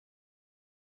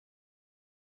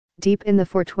Deep in the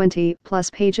 420-plus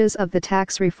pages of the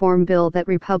tax reform bill that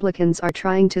Republicans are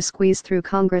trying to squeeze through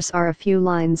Congress are a few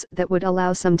lines that would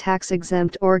allow some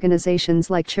tax-exempt organizations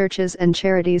like churches and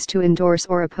charities to endorse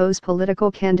or oppose political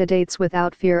candidates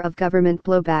without fear of government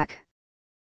blowback.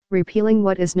 Repealing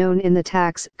what is known in the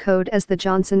tax code as the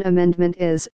Johnson Amendment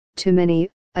is, to many,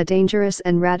 a dangerous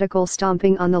and radical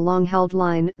stomping on the long-held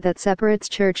line that separates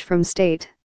church from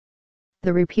state.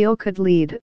 The repeal could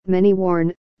lead, many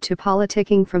warn, to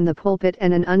politicking from the pulpit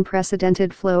and an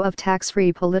unprecedented flow of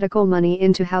tax-free political money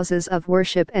into houses of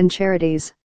worship and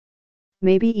charities.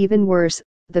 Maybe even worse,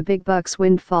 the big bucks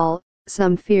windfall,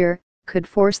 some fear, could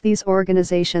force these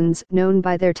organizations known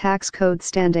by their tax code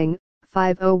standing,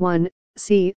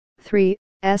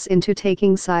 501(c)(3)(s) into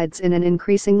taking sides in an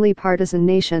increasingly partisan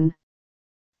nation.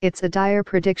 It's a dire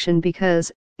prediction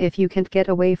because, if you can't get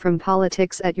away from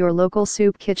politics at your local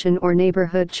soup kitchen or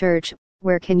neighborhood church,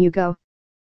 where can you go?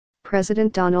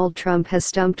 President Donald Trump has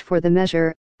stumped for the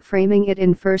measure, framing it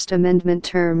in First Amendment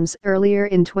terms earlier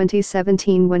in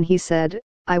 2017 when he said,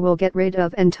 "I will get rid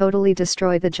of and totally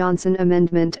destroy the Johnson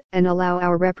Amendment and allow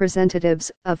our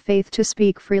representatives of faith to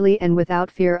speak freely and without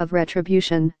fear of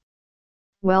retribution."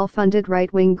 Well-funded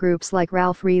right-wing groups like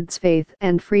Ralph Reed's Faith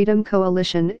and Freedom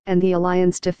Coalition and the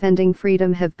Alliance Defending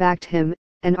Freedom have backed him,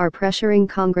 and are pressuring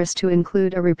Congress to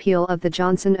include a repeal of the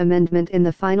Johnson Amendment in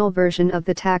the final version of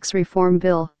the tax reform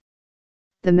bill.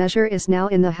 The measure is now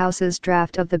in the House's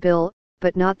draft of the bill,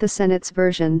 but not the Senate's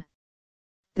version.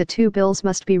 The two bills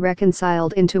must be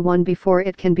reconciled into one before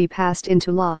it can be passed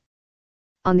into law.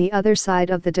 On the other side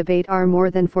of the debate are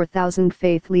more than 4,000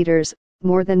 faith leaders,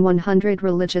 more than 100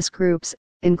 religious groups,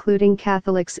 including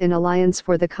Catholics in Alliance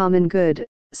for the Common Good,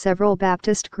 several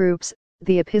Baptist groups,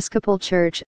 the Episcopal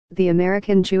Church, the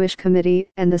American Jewish Committee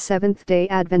and the Seventh-day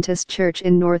Adventist Church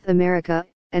in North America,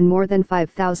 and more than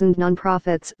 5,000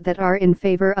 nonprofits that are in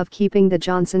favor of keeping the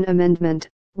Johnson Amendment,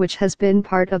 which has been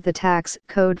part of the tax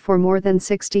code for more than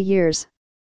 60 years.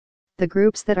 The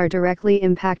groups that are directly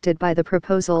impacted by the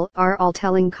proposal are all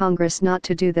telling Congress not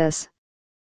to do this.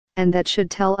 And that should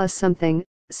tell us something,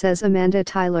 says Amanda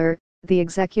Tyler, the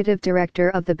executive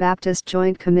director of the Baptist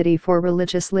Joint Committee for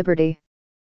Religious Liberty.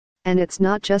 And it's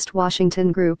not just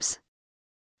Washington groups.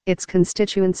 It's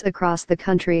constituents across the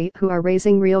country who are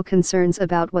raising real concerns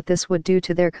about what this would do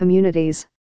to their communities.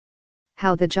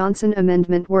 How the Johnson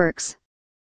Amendment works.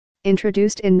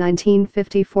 Introduced in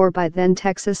 1954 by then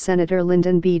Texas Senator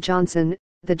Lyndon B. Johnson,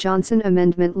 the Johnson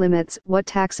Amendment limits what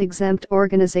tax-exempt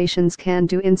organizations can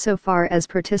do insofar as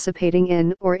participating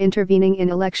in or intervening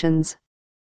in elections.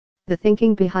 The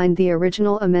thinking behind the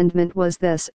original amendment was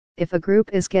this: if a group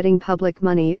is getting public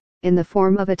money, in the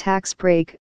form of a tax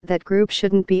break, that group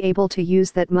shouldn't be able to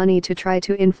use that money to try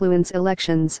to influence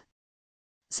elections.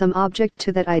 Some object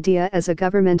to that idea as a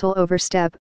governmental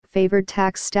overstep, favored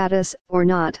tax status or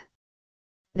not.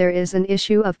 There is an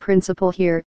issue of principle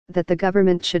here, that the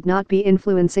government should not be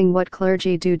influencing what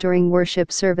clergy do during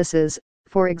worship services,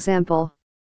 for example.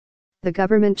 The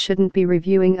government shouldn't be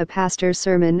reviewing a pastor's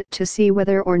sermon to see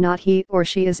whether or not he or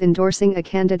she is endorsing a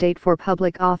candidate for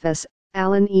public office.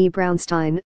 Alan E.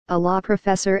 Brownstein, a law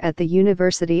professor at the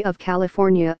University of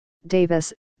California,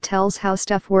 Davis, tells how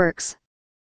stuff works.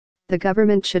 The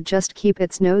government should just keep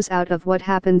its nose out of what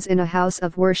happens in a house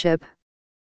of worship.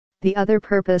 The other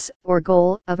purpose or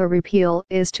goal of a repeal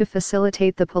is to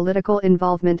facilitate the political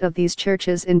involvement of these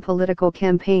churches in political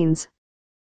campaigns.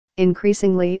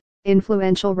 Increasingly,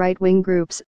 influential right-wing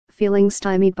groups, feeling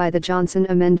stymied by the Johnson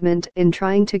Amendment in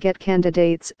trying to get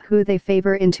candidates who they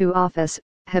favor into office,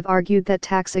 have argued that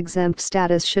tax-exempt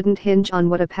status shouldn't hinge on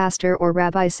what a pastor or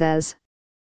rabbi says.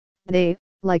 They,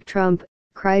 like Trump,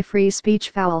 cry free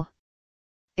speech foul.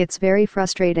 It's very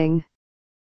frustrating.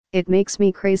 It makes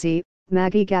me crazy,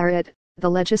 Maggie Garrett, the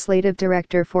legislative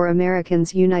director for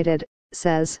Americans United,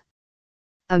 says.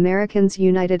 Americans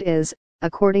United is,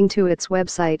 according to its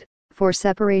website, for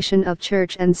separation of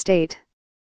church and state.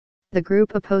 The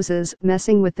group opposes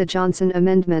messing with the Johnson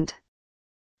Amendment.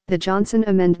 The Johnson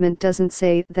Amendment doesn't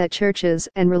say that churches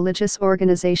and religious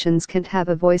organizations can't have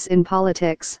a voice in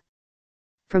politics.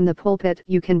 From the pulpit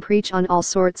you can preach on all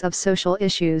sorts of social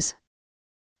issues.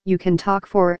 You can talk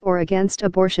for or against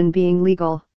abortion being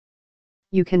legal.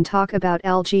 You can talk about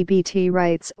LGBT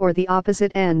rights or the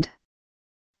opposite end.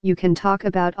 You can talk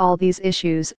about all these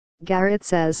issues, Garrett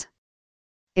says.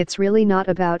 It's really not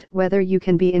about whether you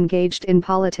can be engaged in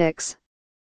politics.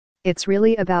 It's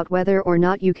really about whether or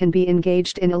not you can be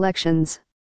engaged in elections.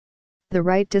 The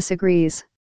right disagrees.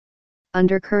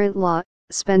 Under current law,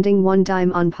 spending one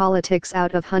dime on politics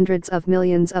out of hundreds of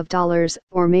millions of dollars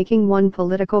or making one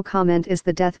political comment is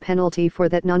the death penalty for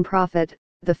that nonprofit,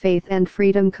 the Faith and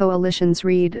Freedom Coalition's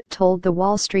Reid told the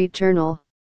Wall Street Journal.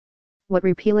 What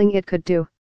repealing it could do.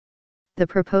 The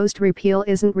proposed repeal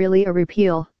isn't really a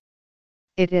repeal.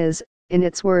 It is, in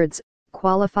its words,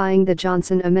 qualifying the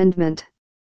Johnson Amendment.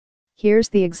 Here's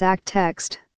the exact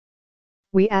text.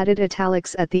 We added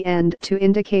italics at the end to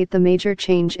indicate the major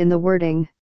change in the wording.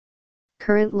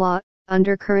 Current law.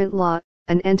 Under current law,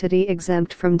 an entity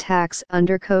exempt from tax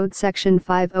under Code Section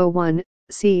 501,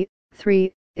 c.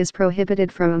 3, is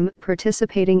prohibited from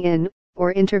participating in,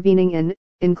 or intervening in,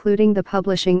 including the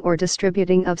publishing or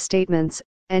distributing of statements,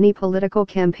 any political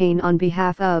campaign on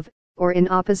behalf of, or in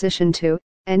opposition to,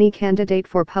 any candidate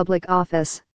for public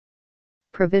office.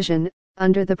 Provision.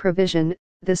 Under the provision,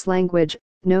 this language,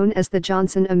 known as the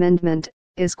Johnson Amendment,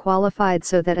 is qualified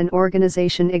so that an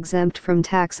organization exempt from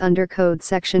tax under Code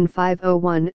Section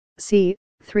 501, c.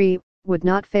 3, would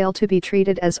not fail to be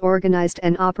treated as organized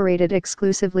and operated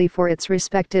exclusively for its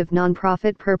respective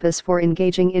nonprofit purpose for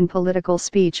engaging in political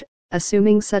speech,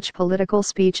 assuming such political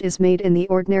speech is made in the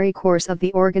ordinary course of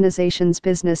the organization's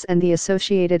business and the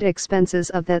associated expenses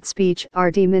of that speech are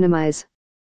de minimis.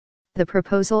 The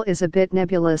proposal is a bit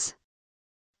nebulous.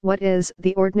 What is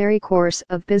the ordinary course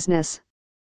of business?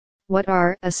 What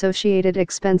are associated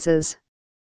expenses?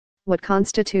 What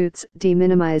constitutes de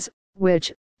minimis,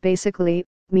 which, basically,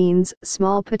 means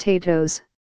small potatoes?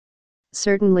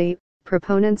 Certainly,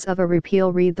 proponents of a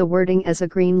repeal read the wording as a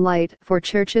green light for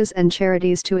churches and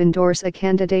charities to endorse a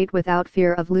candidate without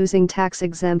fear of losing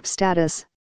tax-exempt status.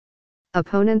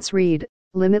 Opponents read,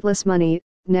 limitless money,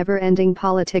 never-ending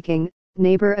politicking,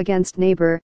 neighbor against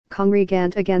neighbor,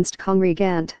 congregant against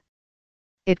congregant.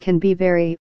 It can be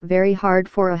very, very hard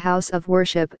for a house of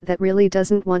worship that really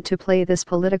doesn't want to play this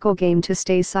political game to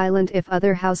stay silent if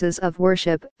other houses of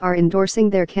worship are endorsing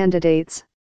their candidates.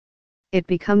 It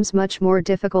becomes much more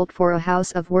difficult for a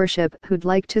house of worship who'd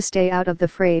like to stay out of the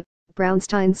fray,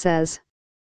 Brownstein says.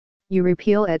 You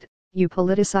repeal it, you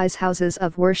politicize houses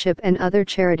of worship and other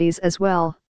charities as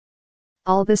well.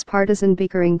 All this partisan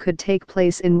bickering could take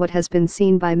place in what has been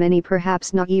seen by many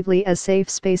perhaps naively as safe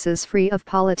spaces free of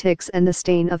politics and the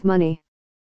stain of money.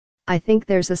 I think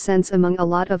there's a sense among a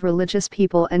lot of religious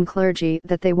people and clergy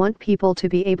that they want people to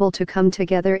be able to come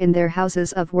together in their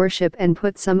houses of worship and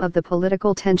put some of the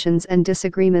political tensions and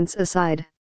disagreements aside.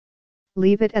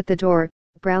 Leave it at the door,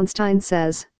 Brownstein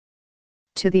says.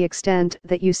 To the extent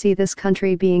that you see this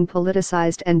country being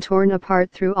politicized and torn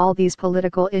apart through all these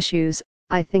political issues,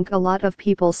 I think a lot of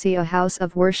people see a house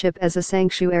of worship as a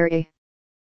sanctuary.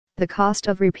 The cost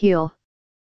of repeal.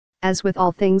 As with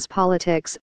all things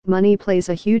politics, money plays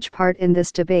a huge part in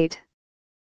this debate.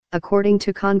 According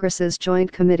to Congress's Joint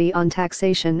Committee on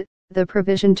Taxation, the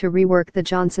provision to rework the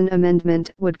Johnson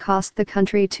Amendment would cost the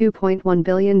country $2.1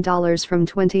 billion from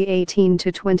 2018 to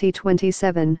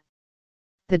 2027.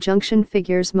 The junction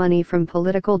figures money from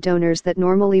political donors that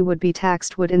normally would be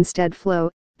taxed would instead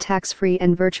flow, tax-free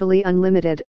and virtually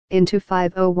unlimited, into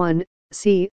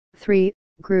 501(c)(3)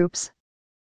 groups.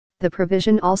 The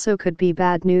provision also could be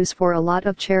bad news for a lot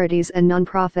of charities and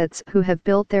nonprofits who have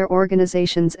built their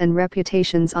organizations and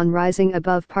reputations on rising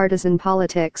above partisan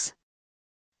politics.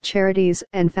 Charities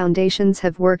and foundations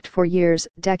have worked for years,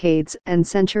 decades, and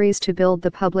centuries to build the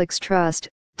public's trust,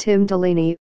 Tim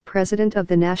Delaney, president of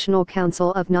the National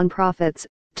Council of Nonprofits,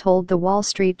 told the Wall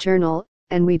Street Journal,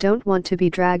 and we don't want to be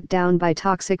dragged down by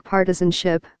toxic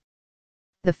partisanship.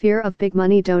 The fear of big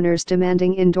money donors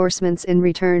demanding endorsements in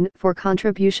return for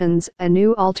contributions, a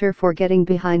new altar for getting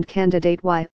behind candidate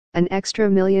Y, an extra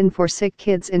 $1 million for sick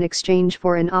kids in exchange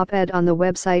for an op-ed on the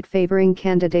website favoring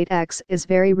candidate X is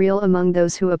very real among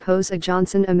those who oppose a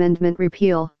Johnson Amendment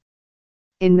repeal.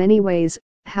 In many ways,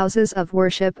 houses of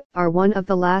worship are one of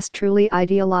the last truly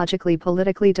ideologically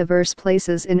politically diverse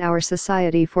places in our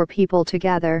society for people to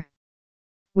gather.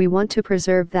 We want to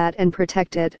preserve that and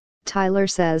protect it, Tyler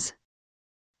says.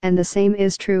 And the same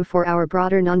is true for our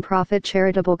broader nonprofit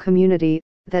charitable community,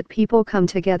 that people come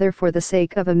together for the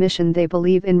sake of a mission they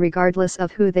believe in regardless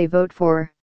of who they vote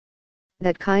for.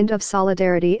 That kind of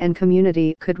solidarity and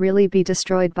community could really be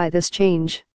destroyed by this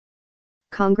change.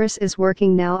 Congress is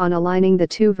working now on aligning the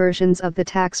two versions of the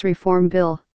tax reform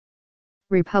bill.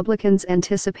 Republicans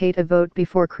anticipate a vote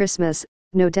before Christmas,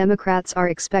 no Democrats are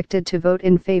expected to vote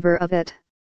in favor of it.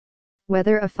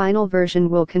 Whether a final version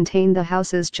will contain the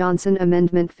House's Johnson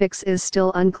Amendment fix is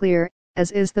still unclear,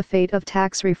 as is the fate of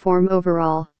tax reform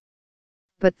overall.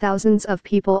 But thousands of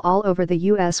people all over the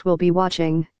U.S. will be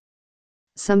watching.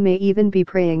 Some may even be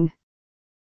praying.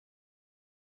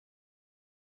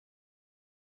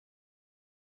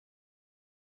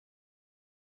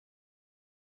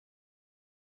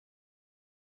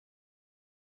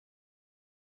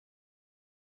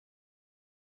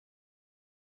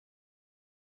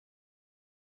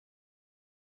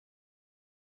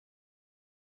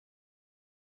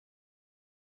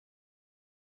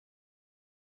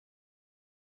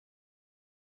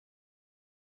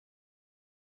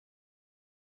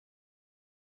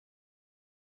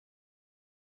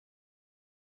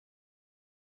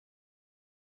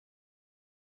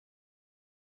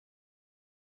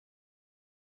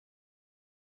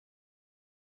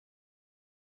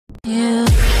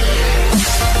 you.